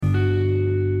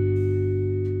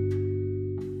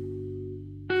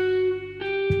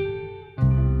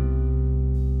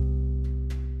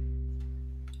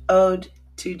Ode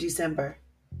to December.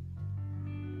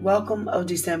 Welcome, O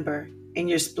December, in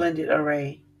your splendid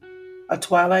array, a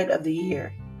twilight of the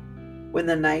year, when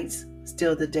the nights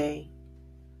steal the day.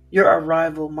 Your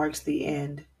arrival marks the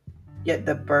end, yet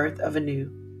the birth of a new,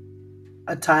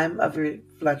 a time of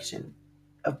reflection,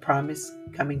 of promise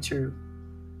coming true.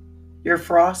 Your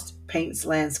frost paints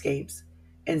landscapes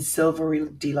in silvery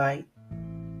delight,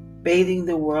 bathing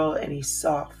the world in a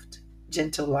soft,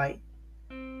 gentle light.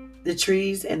 The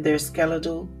trees in their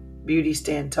skeletal beauty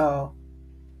stand tall,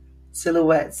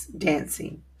 silhouettes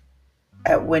dancing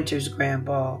at winter's grand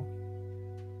ball.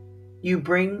 You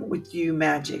bring with you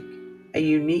magic, a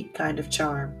unique kind of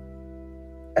charm,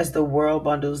 as the world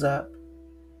bundles up,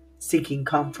 seeking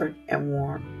comfort and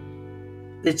warmth.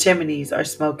 The chimneys are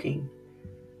smoking,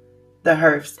 the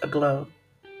hearths aglow,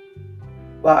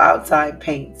 while outside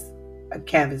paints a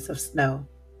canvas of snow.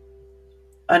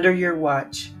 Under your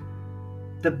watch,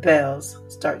 the bells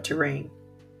start to ring,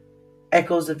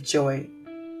 echoes of joy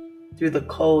through the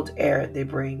cold air they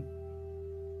bring.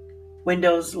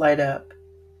 Windows light up,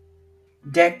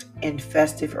 decked in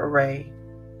festive array,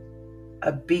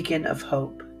 a beacon of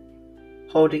hope,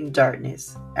 holding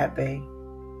darkness at bay.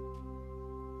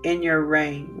 In your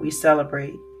reign we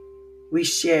celebrate, we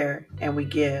share and we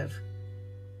give,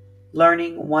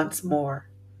 learning once more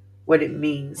what it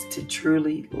means to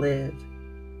truly live.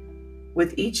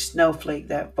 With each snowflake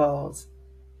that falls,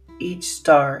 each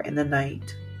star in the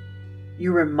night,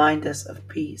 you remind us of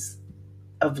peace,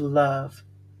 of love,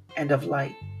 and of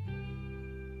light.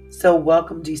 So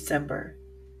welcome December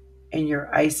in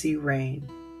your icy rain,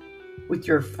 with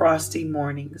your frosty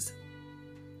mornings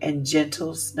and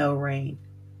gentle snow rain,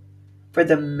 for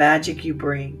the magic you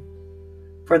bring,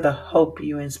 for the hope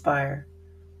you inspire.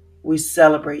 We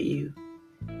celebrate you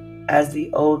as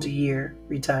the old year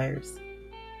retires.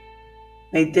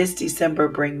 May this December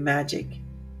bring magic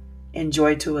and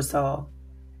joy to us all,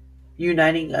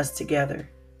 uniting us together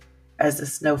as the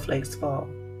snowflakes fall.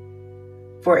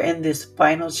 For in this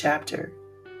final chapter,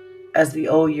 as the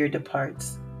old year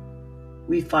departs,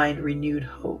 we find renewed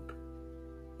hope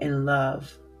and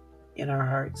love in our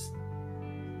hearts.